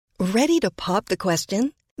Ready to pop the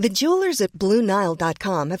question? The jewelers at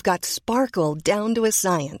BlueNile.com have got sparkle down to a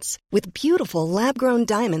science with beautiful lab-grown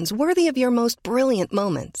diamonds worthy of your most brilliant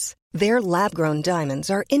moments. Their lab-grown diamonds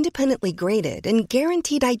are independently graded and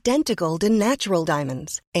guaranteed identical to natural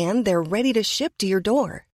diamonds, and they're ready to ship to your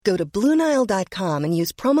door. Go to BlueNile.com and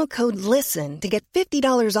use promo code LISTEN to get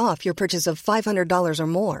 $50 off your purchase of $500 or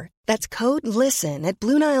more. That's code LISTEN at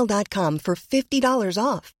BlueNile.com for $50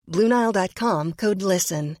 off. BlueNile.com, code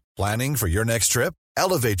LISTEN. Planning for your next trip?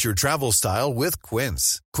 Elevate your travel style with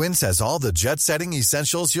Quince. Quince has all the jet-setting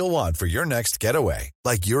essentials you'll want for your next getaway,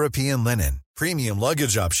 like European linen, premium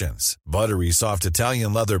luggage options, buttery soft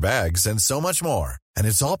Italian leather bags, and so much more. And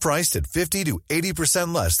it's all priced at 50 to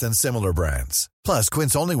 80% less than similar brands. Plus,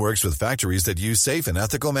 Quince only works with factories that use safe and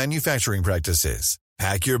ethical manufacturing practices.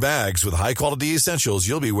 Pack your bags with high-quality essentials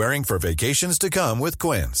you'll be wearing for vacations to come with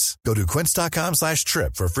Quince. Go to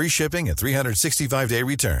quince.com/trip for free shipping and 365-day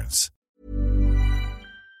returns.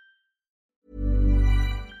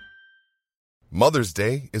 Mother's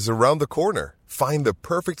Day is around the corner. Find the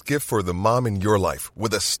perfect gift for the mom in your life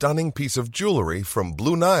with a stunning piece of jewelry from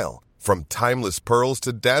Blue Nile. From timeless pearls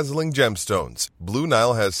to dazzling gemstones, Blue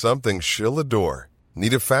Nile has something she'll adore.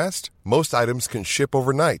 Need it fast? Most items can ship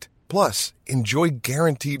overnight. Plus, enjoy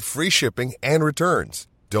guaranteed free shipping and returns.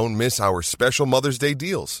 Don't miss our special Mother's Day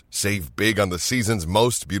deals. Save big on the season's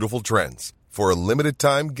most beautiful trends. For a limited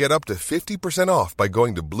time, get up to 50% off by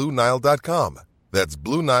going to BlueNile.com. That's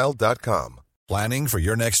BlueNile.com. Planning for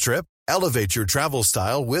your next trip? Elevate your travel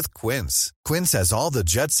style with Quince. Quince has all the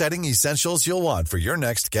jet-setting essentials you'll want for your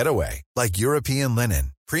next getaway, like European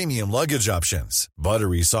linen, premium luggage options,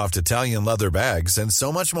 buttery soft Italian leather bags, and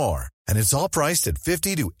so much more. And it's all priced at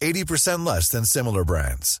 50 to 80% less than similar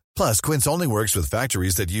brands. Plus, Quince only works with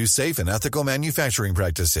factories that use safe and ethical manufacturing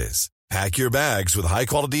practices. Pack your bags with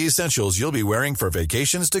high-quality essentials you'll be wearing for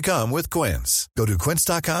vacations to come with Quince. Go to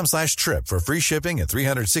quince.com/trip for free shipping and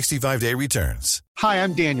 365-day returns. Hi,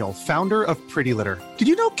 I'm Daniel, founder of Pretty Litter. Did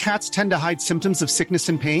you know cats tend to hide symptoms of sickness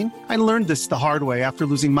and pain? I learned this the hard way after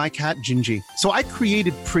losing my cat, Gingy. So I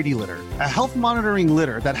created Pretty Litter, a health monitoring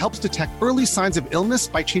litter that helps detect early signs of illness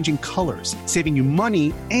by changing colors, saving you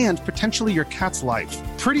money and potentially your cat's life.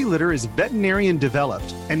 Pretty Litter is veterinarian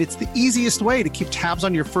developed, and it's the easiest way to keep tabs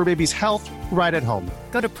on your fur baby's health right at home.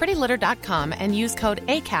 Go to prettylitter.com and use code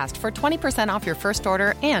ACAST for 20% off your first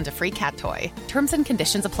order and a free cat toy. Terms and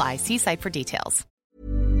conditions apply. See site for details.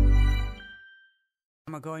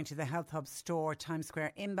 We're going to the Health Hub store, Times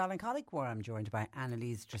Square in Ballincollig, where I'm joined by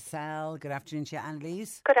Annalise Dressel. Good afternoon to you,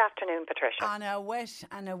 Annalise. Good afternoon, Patricia. On a wet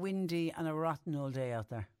and a windy and a rotten old day out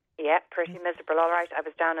there. Yeah, pretty miserable. All right, I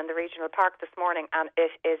was down in the regional park this morning and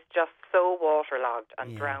it is just so waterlogged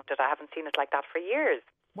and drowned that I haven't seen it like that for years.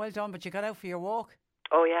 Well done, but you got out for your walk.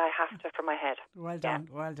 Oh yeah, I have to for my head. Well done,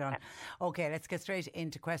 well done. Okay, let's get straight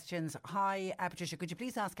into questions. Hi, Patricia, could you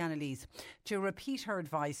please ask Annalise to repeat her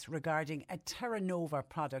advice regarding a Terra Nova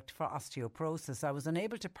product for osteoporosis? I was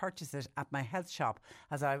unable to purchase it at my health shop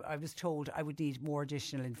as I was told I would need more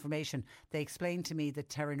additional information. They explained to me that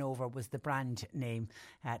Terra Nova was the brand name.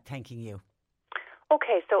 Thanking you.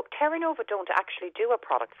 Okay, so Terra Nova don't actually do a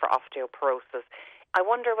product for osteoporosis. I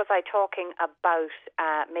wonder, was I talking about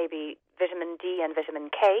maybe vitamin D and vitamin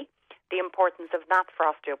K, the importance of that for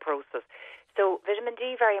osteoporosis? So vitamin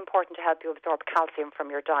D, very important to help you absorb calcium from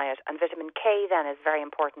your diet, and vitamin K then is very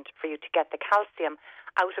important for you to get the calcium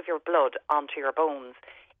out of your blood onto your bones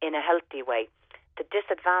in a healthy way. The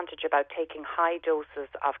disadvantage about taking high doses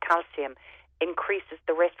of calcium increases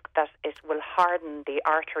the risk that it will harden the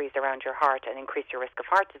arteries around your heart and increase your risk of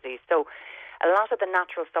heart disease. So a lot of the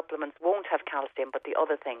natural supplements won't have calcium, but the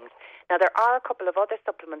other things. Now, there are a couple of other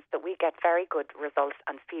supplements that we get very good results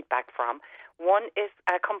and feedback from. One is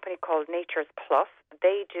a company called Nature's Plus.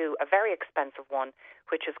 They do a very expensive one,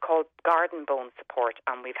 which is called Garden Bone Support,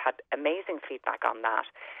 and we've had amazing feedback on that.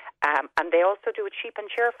 And they also do a cheap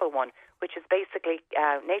and cheerful one, which is basically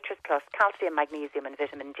Nature's Plus, calcium, magnesium, and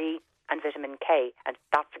vitamin D and vitamin K, and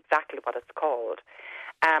that's exactly what it's called.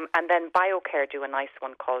 And then BioCare do a nice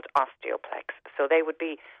one called Osteoplex. So they would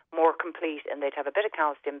be more complete, and they'd have a bit of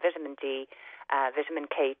calcium, vitamin D, vitamin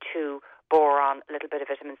K2, boron, a little bit of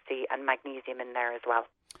vitamin C and magnesium in there as well.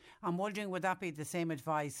 I'm wondering, would that be the same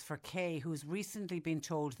advice for Kay, who's recently been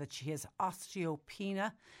told that she has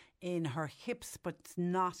osteopenia in her hips but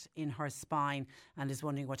not in her spine, and is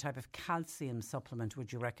wondering what type of calcium supplement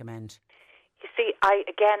would you recommend? You see,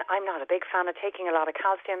 I'm not a big fan of taking a lot of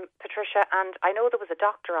calcium, Patricia, and I know there was a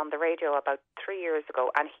doctor on the radio about 3 years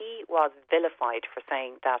ago, and he was vilified for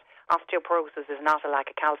saying that osteoporosis is not a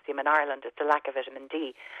lack of calcium in Ireland, it's a lack of vitamin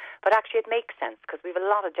D. But actually it makes sense because we have a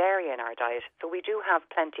lot of dairy in our diet, so we do have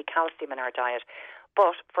plenty of calcium in our diet.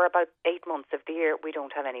 But for about 8 months of the year, we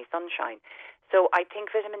don't have any sunshine. So I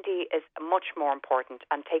think vitamin D is much more important,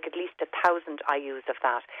 and take at least 1,000 IUs of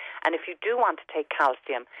that. And if you do want to take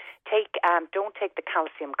calcium, don't take the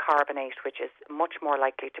calcium carbonate, which is much more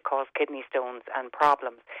likely to cause kidney stones and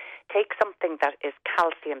problems. Take something that is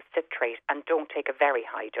calcium citrate, and don't take a very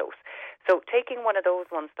high dose. So taking one of those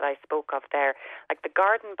ones that I spoke of there, like the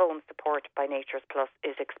Garden Bone Support by Nature's Plus,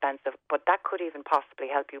 is expensive, but that could even possibly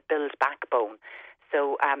help you build backbone.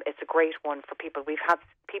 So it's a great one for people. We've had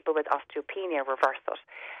people with osteopenia reverse it.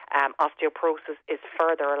 Osteoporosis is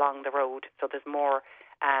further along the road, so there's more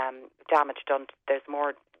damage done. There's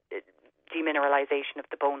more demineralization of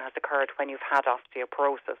the bone has occurred when you've had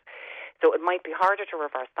osteoporosis. So it might be harder to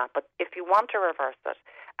reverse that. But if you want to reverse it,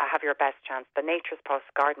 have your best chance. The Nature's Plus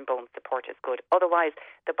Garden Bone Support is good. Otherwise,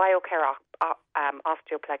 the BioCare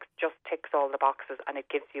Osteoplex just ticks all the boxes, and it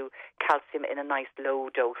gives you calcium in a nice low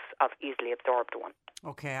dose of easily absorbed one.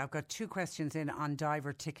 Okay, I've got 2 questions in on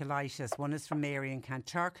diverticulitis. One is from Mary in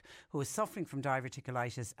Kanturk, who is suffering from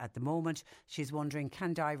diverticulitis at the moment. She's wondering,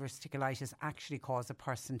 can diverticulitis actually cause a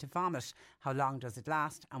person to vomit? How long does it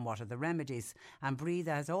last, and what are the remedies? And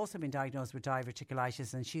Breatha has also been diagnosed with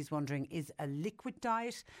diverticulitis, and she's wondering, is a liquid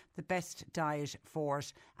diet the best diet for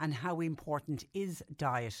it, and how important is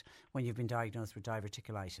diet when you've been diagnosed with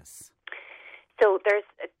diverticulitis? So there's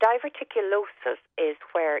diverticulosis is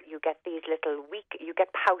where you get these little you get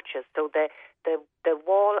pouches. So the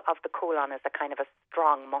wall of the colon is a kind of a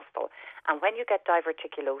strong muscle. And when you get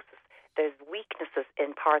diverticulosis, there's weaknesses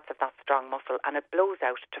in parts of that strong muscle, and it blows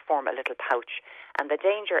out to form a little pouch. And the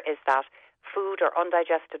danger is that food or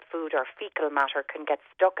undigested food or fecal matter can get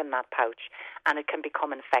stuck in that pouch, and it can become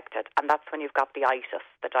infected. And that's when you've got the itis,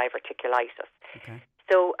 the diverticulitis. Okay.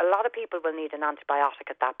 So a lot of people will need an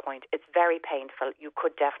antibiotic at that point. It's very painful. You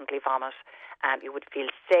could definitely vomit. You would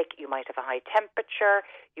feel sick. You might have a high temperature.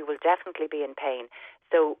 You will definitely be in pain.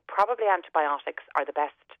 So probably antibiotics are the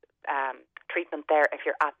best treatment there if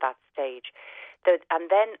you're at that stage.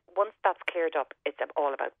 And then once that's cleared up, it's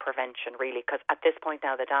all about prevention, really, because at this point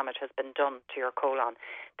now the damage has been done to your colon.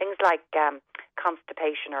 Things like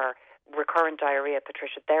constipation or recurrent diarrhea,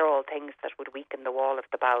 Patricia, they're all things that would weaken the wall of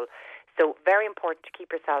the bowel. So very important to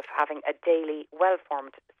keep yourself having a daily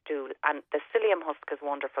well-formed stool, and the psyllium husk is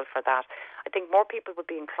wonderful for that. I think more people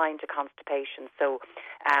would be inclined to constipation, so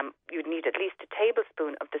you'd need at least a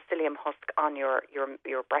tablespoon of the psyllium husk on your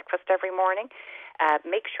breakfast every morning.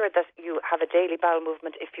 Make sure that you have a daily bowel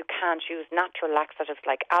movement. If you can't, use natural laxatives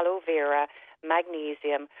like aloe vera,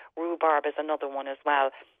 magnesium, rhubarb is another one as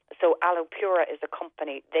well. So Aloe Pura is a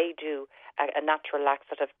company, they do a natural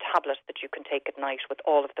laxative tablet that you can take at night with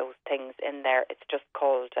all of those things in there. It's just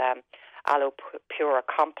called Aloe Pura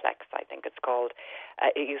Complex, I think it's called.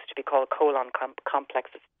 It used to be called Colon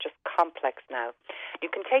Complex. It's just Complex now.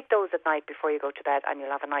 You can take those at night before you go to bed, and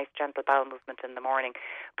you'll have a nice gentle bowel movement in the morning.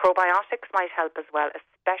 Probiotics might help as well,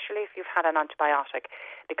 especially if you've had an antibiotic,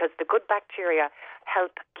 because the good bacteria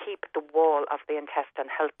help keep the wall of the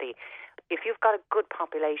intestine healthy. If you've got a good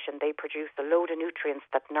population, they produce a load of nutrients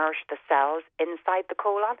that nourish the cells inside the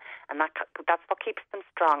colon, and that's what keeps them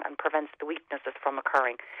strong and prevents the weaknesses from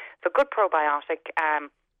occurring. So good probiotic,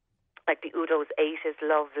 like the Udo's 8 is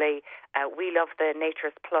lovely. We love the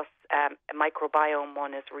Nature's Plus microbiome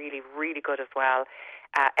one is really, really good as well.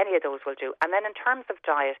 Any of those will do. And then in terms of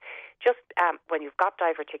diet, just when you've got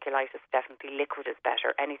diverticulitis, definitely liquid is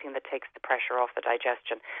better, anything that takes the pressure off the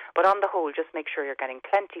digestion. But on the whole, just make sure you're getting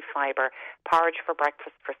plenty fibre, porridge for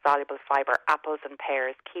breakfast for soluble fibre, apples and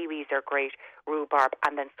pears, kiwis are great, rhubarb,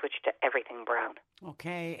 and then switch to everything brown.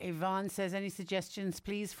 Okay, Yvonne says, any suggestions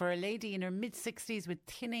please for a lady in her mid-60s with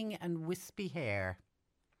thinning and wispy hair?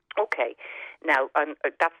 Okay, now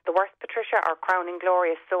that's the worst, Patricia. Our crowning glory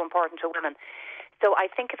is so important to women. So I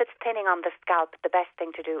think if it's thinning on the scalp, the best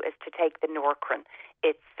thing to do is to take the Norcrin.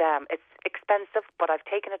 It's expensive, but I've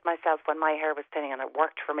taken it myself when my hair was thinning, and it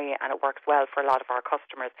worked for me, and it works well for a lot of our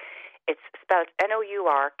customers. It's spelled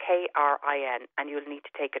Nourkrin, and you'll need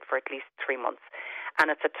to take it for at least 3 months.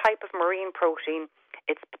 And it's a type of marine protein.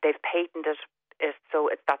 They've patented it, so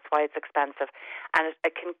that's why it's expensive. And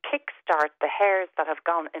it can kickstart the hairs that have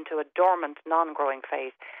gone into a dormant, non-growing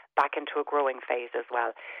phase back into a growing phase as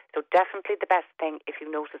well. So definitely the best thing if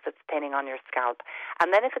you notice it's thinning on your scalp.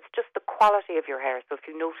 And then if it's just the quality of your hair, so if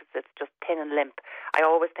you notice it's just thin and limp, I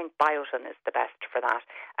always think biotin is the best for that.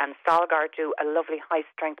 And Solgar do a lovely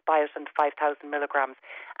high-strength biotin, 5,000 milligrams,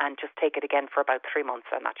 and just take it again for about 3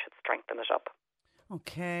 months, and that should strengthen it up.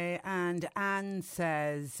 Okay, and Anne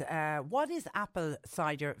says, what is apple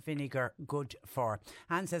cider vinegar good for?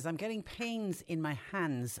 Anne says, I'm getting pains in my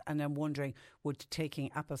hands and I'm wondering, would taking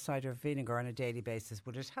apple cider vinegar on a daily basis,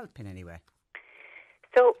 would it help in any way?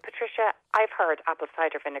 So, Patricia, I've heard apple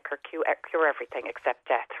cider vinegar cure everything except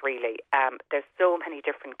death, really. There's so many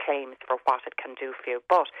different claims for what it can do for you.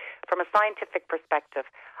 But from a scientific perspective,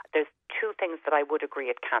 there's 2 things that I would agree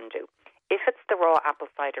it can do. If it's the raw apple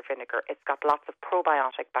cider vinegar, it's got lots of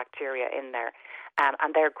probiotic bacteria in there,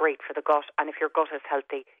 and they're great for the gut. And if your gut is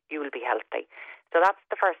healthy, you will be healthy. So that's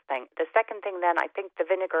the first thing. The second thing then, I think the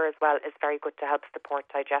vinegar as well is very good to help support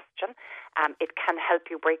digestion. It can help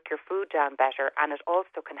you break your food down better, and it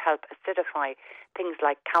also can help acidify things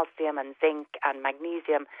like calcium and zinc and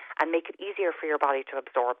magnesium and make it easier for your body to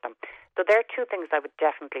absorb them. So there are 2 things I would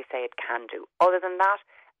definitely say it can do. Other than that,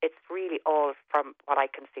 it's really all from what I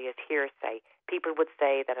can see as hearsay. People would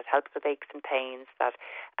say that it helps with aches and pains, that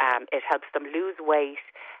it helps them lose weight,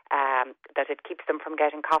 that it keeps them from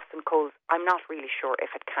getting coughs and colds. I'm not really sure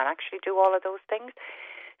if it can actually do all of those things.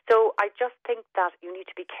 So I just think that you need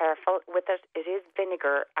to be careful with it. It is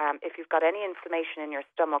vinegar. If you've got any inflammation in your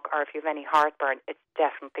stomach or if you have any heartburn, it's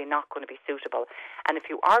definitely not going to be suitable. And if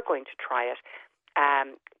you are going to try it,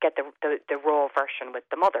 get the raw version with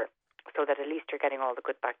the mother, so that at least you're getting all the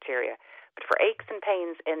good bacteria. But for aches and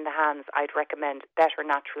pains in the hands, I'd recommend better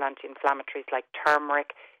natural anti-inflammatories like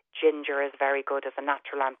turmeric. Ginger is very good as a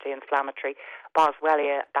natural anti-inflammatory.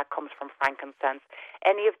 Boswellia, that comes from frankincense.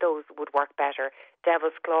 Any of those would work better.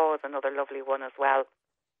 Devil's Claw is another lovely one as well,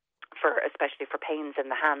 especially for pains in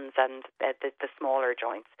the hands and the smaller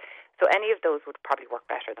joints. So any of those would probably work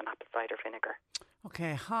better than apple cider vinegar.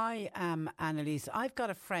 Okay, hi Annalise. I've got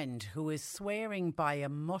a friend who is swearing by a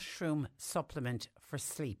mushroom supplement for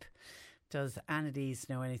sleep. Does Annalise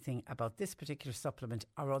know anything about this particular supplement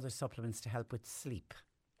or other supplements to help with sleep?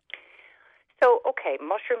 So, okay,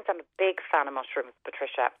 mushrooms, I'm a big fan of mushrooms,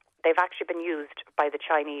 Patricia. They've actually been used by the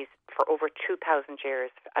Chinese for over 2,000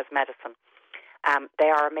 years as medicine. They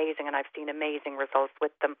are amazing, and I've seen amazing results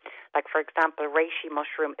with them. Like, for example, reishi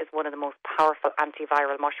mushroom is one of the most powerful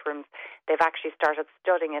antiviral mushrooms. They've actually started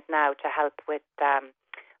studying it now to help with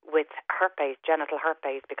herpes, genital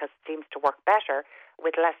herpes, because it seems to work better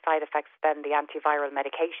with less side effects than the antiviral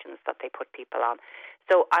medications that they put people on.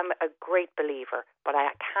 So I'm a great believer, but I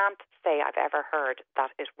can't say I've ever heard that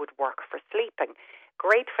it would work for sleeping.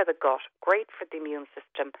 Great for the gut, great for the immune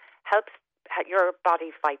system, helps your body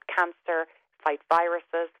fight cancer, fight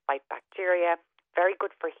viruses, fight bacteria, very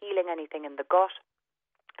good for healing anything in the gut,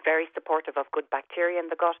 very supportive of good bacteria in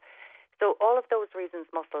the gut. So all of those reasons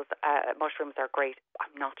mushrooms are great.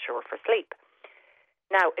 I'm not sure for sleep.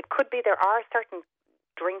 Now, it could be there are certain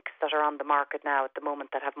drinks that are on the market now at the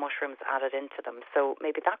moment that have mushrooms added into them. So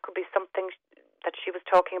maybe that could be something that she was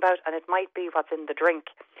talking about, and it might be what's in the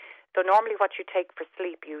drink. So normally what you take for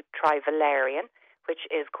sleep, you try valerian, which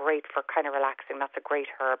is great for kind of relaxing. That's a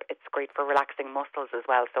great herb. It's great for relaxing muscles as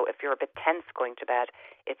well. So if you're a bit tense going to bed,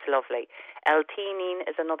 it's lovely. L-theanine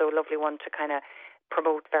is another lovely one to kind of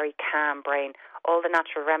promote very calm brain. All the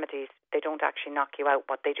natural remedies, they don't actually knock you out.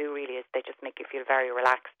 What they do really is they just make you feel very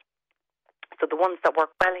relaxed. So the ones that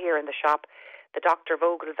work well here in the shop, the Dr.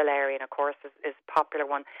 Vogel Valerian, of course, is a popular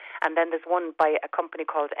one. And then there's one by a company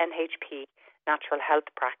called NHP, Natural Health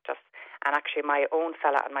Practice. And actually my own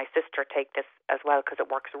fella and my sister take this as well because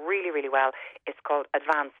it works really, really well. It's called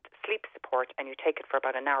Advanced Sleep Support, and you take it for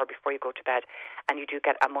about an hour before you go to bed, and you do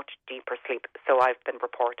get a much deeper sleep. So I've been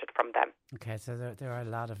reported from them. Okay, so there are a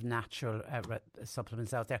lot of natural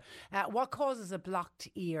supplements out there. What causes a blocked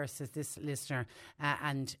ear, says this listener,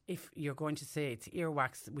 and if you're going to say it's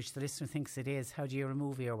earwax, which the listener thinks it is, how do you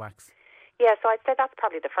remove earwax? Yeah, so I'd say that's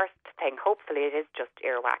probably the first thing. Hopefully it is just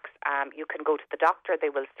earwax. You can go to the doctor, they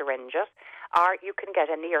will syringe it, or you can get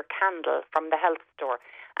an ear candle from the health store.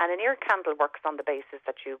 And an ear candle works on the basis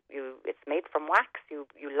that it's made from wax, you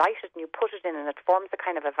light it and you put it in, and it forms a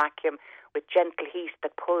kind of a vacuum with gentle heat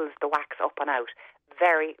that pulls the wax up and out.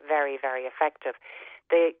 Very, very, very effective.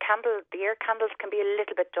 The ear candles can be a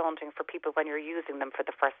little bit daunting for people when you're using them for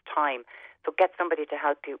the first time. So get somebody to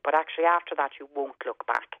help you, but actually after that you won't look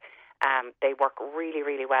They work really,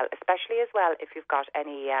 really well, especially as well if you've got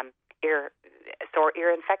any ear sore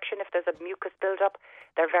ear infection, if there's a mucus build-up,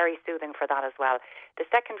 they're very soothing for that as well. The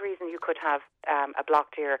second reason you could have a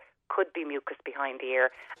blocked ear could be mucus behind the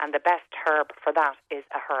ear, and the best herb for that is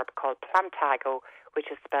a herb called Plantago,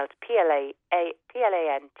 which is spelled Plantago,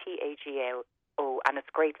 and it's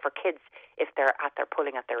great for kids if they're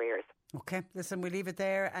pulling at their ears. Okay, listen, we'll leave it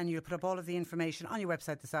there, and you'll put up all of the information on your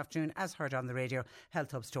website this afternoon, as heard on the radio,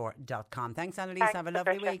 healthhubstore.com. Thanks, Annalise. Thanks, have a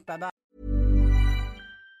lovely week. Bye-bye.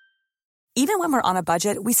 Even when we're on a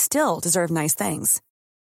budget, we still deserve nice things.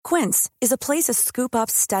 Quince is a place to scoop up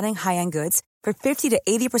stunning high-end goods for 50 to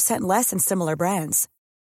 80% less than similar brands.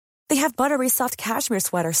 They have buttery soft cashmere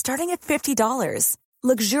sweaters starting at $50,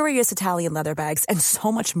 luxurious Italian leather bags, and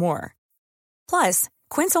so much more. Plus,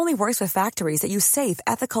 Quince only works with factories that use safe,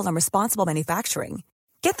 ethical, and responsible manufacturing.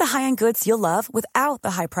 Get the high-end goods you'll love without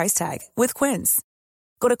the high price tag with Quince.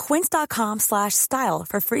 Go to quince.com/style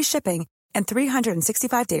for free shipping and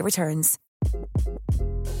 365-day returns.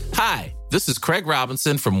 Hi, this is Craig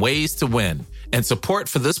Robinson from Ways to Win, and support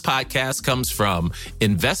for this podcast comes from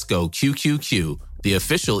Invesco QQQ, the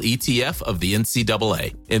official ETF of the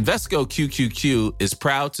NCAA. Invesco QQQ is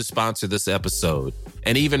proud to sponsor this episode,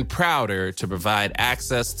 and even prouder to provide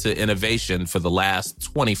access to innovation for the last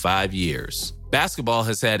 25 years. Basketball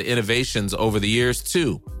has had innovations over the years,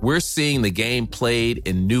 too. We're seeing the game played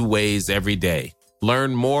in new ways every day.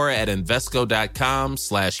 Learn more at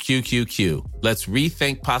Invesco.com/QQQ. Let's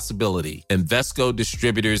rethink possibility. Invesco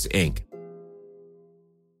Distributors, Inc.